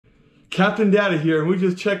Captain Daddy here, and we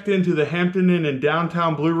just checked into the Hampton Inn in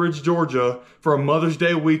downtown Blue Ridge, Georgia for a Mother's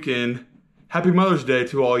Day weekend. Happy Mother's Day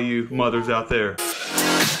to all you mothers out there.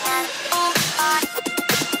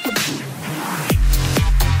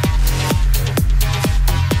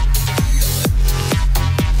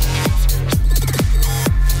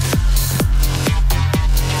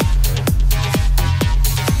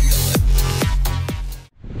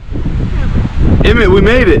 Emmett, we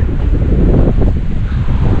made it!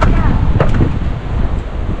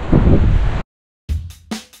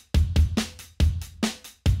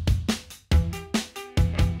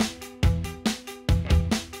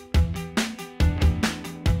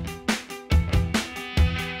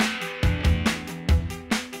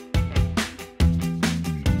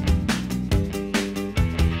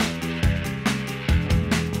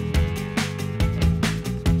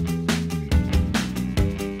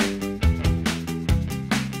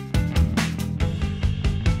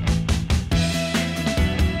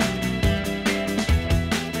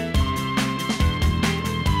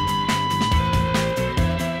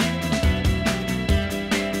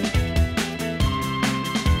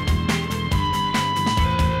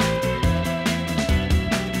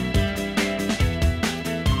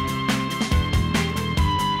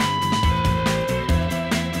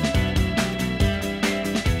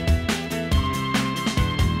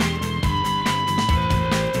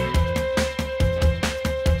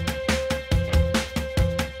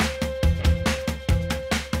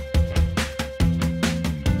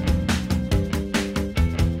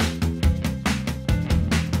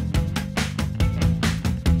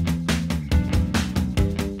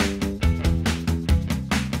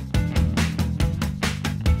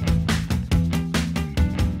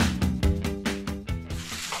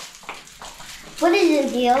 What is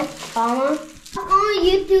the deal, Mama? On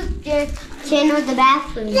YouTube channel, The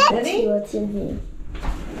Bathroom. Let's see what's in here.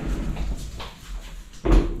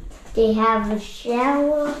 They have a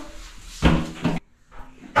shower.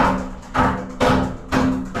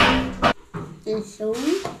 And soap.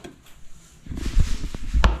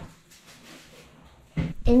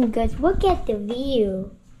 And guys, look at the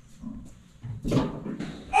view.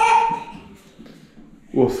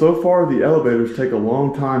 Well, so far the elevators take a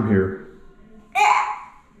long time here.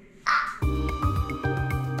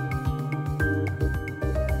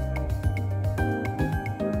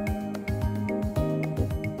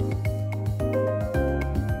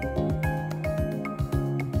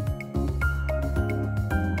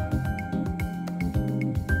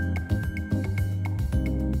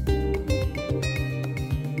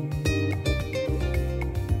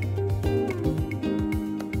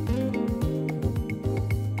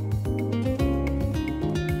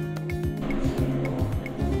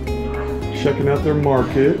 Checking out their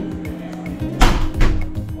market.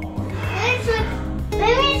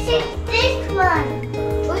 Let me see this one.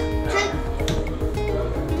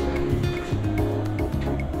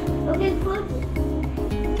 Okay, put.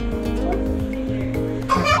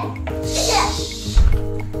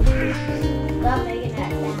 Stop making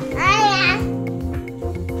that sound.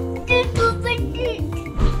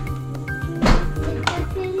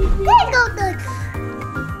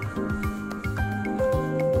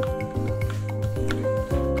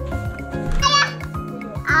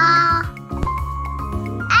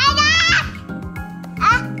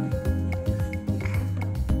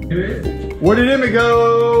 Where did Emmett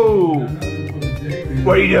go?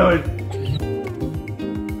 What are you doing?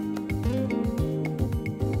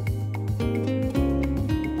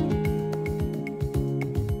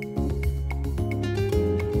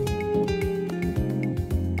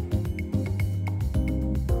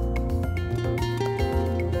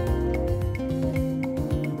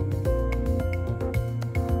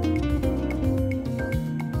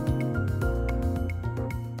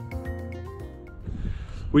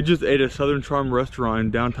 We just ate at Southern Charm restaurant in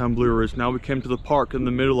downtown Blue Ridge. Now we came to the park in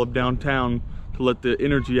the middle of downtown to let the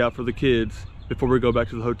energy out for the kids before we go back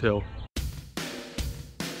to the hotel.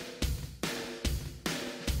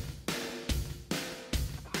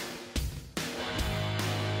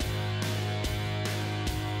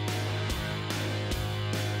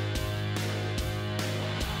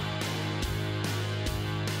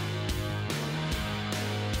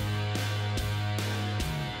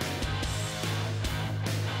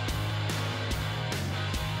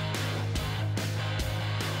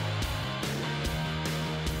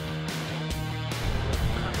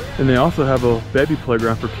 And they also have a baby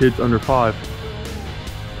playground for kids under 5.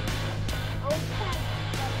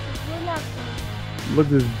 Look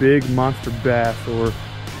at this big monster bass, or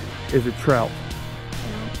is it trout?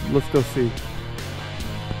 Let's go see.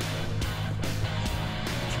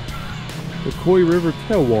 The Koi River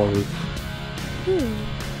tailwaters.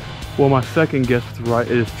 Well, my second guess was right.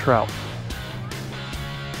 It is trout.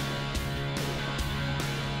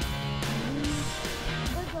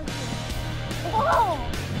 Oh,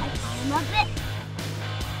 I love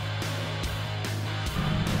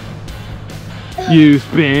it. You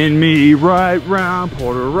spin me right round,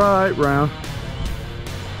 Porter right round.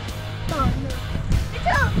 Oh, no. It's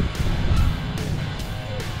up.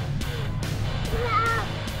 Yeah.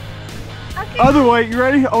 Okay. Other way, you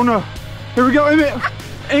ready? Oh no. Here we go, Amy.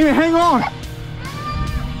 Amy, hang on.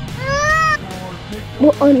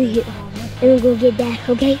 We're under here. And we'll go get that,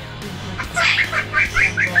 okay?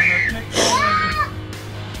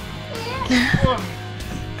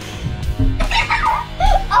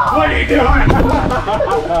 What are you doing?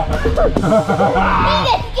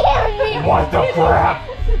 What the crap?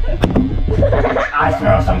 I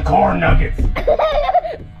smell some corn nuggets.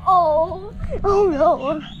 Oh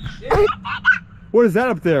no. What is that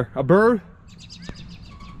up there? A bird?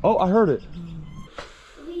 Oh, I heard it.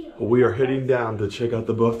 We are heading down to check out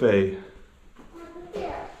the buffet.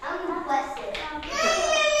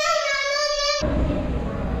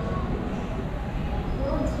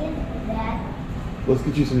 Let's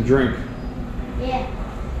get you some drink. Yeah.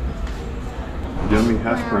 Yummy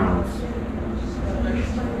hash browns.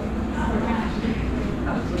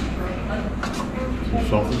 Some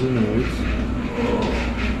sausage and eggs.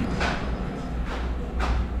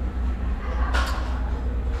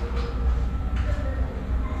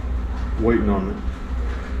 Waiting on it.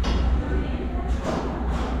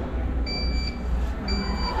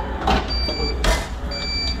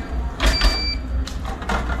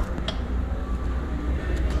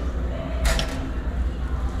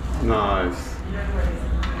 Nice.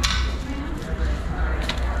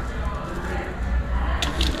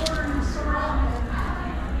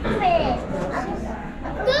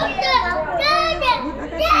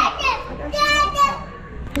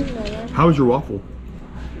 How was your waffle?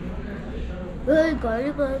 Good.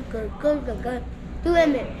 Do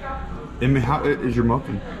it. Emmy, how is your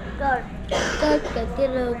muffin? Good.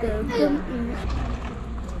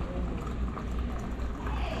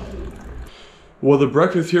 Well, the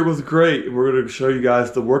breakfast here was great. We're going to show you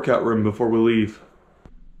guys the workout room before we leave.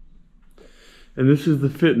 And this is the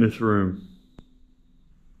fitness room.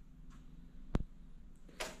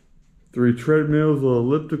 3 treadmills, an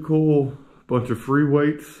elliptical, bunch of free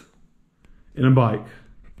weights, and a bike.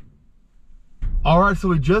 Alright, so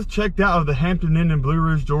we just checked out of the Hampton Inn in Blue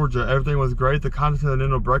Ridge, Georgia. Everything was great. The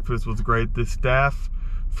continental breakfast was great. The staff,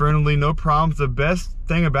 friendly, no problems. The best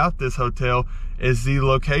thing about this hotel is the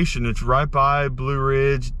location. It's right by Blue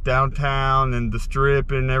Ridge, downtown, and the strip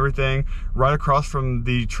and everything. Right across from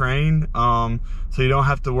the train. So you don't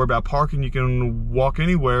have to worry about parking. You can walk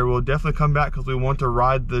anywhere. We'll definitely come back because we want to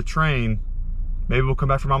ride the train. Maybe we'll come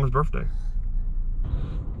back for Mama's birthday.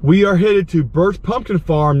 We are headed to Bert's Pumpkin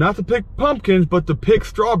Farm, not to pick pumpkins, but to pick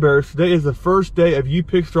strawberries. Today is the first day of You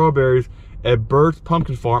Pick Strawberries at Bert's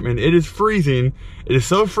Pumpkin Farm, and it is freezing. It is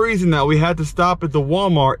so freezing that we had to stop at the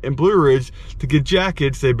Walmart in Blue Ridge to get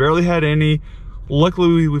jackets. They barely had any.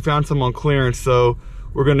 Luckily, we found some on clearance, so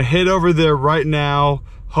we're gonna head over there right now.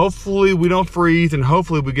 Hopefully, we don't freeze, and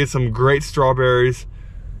hopefully, we get some great strawberries.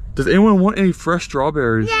 Does anyone want any fresh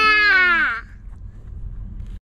strawberries? Yeah.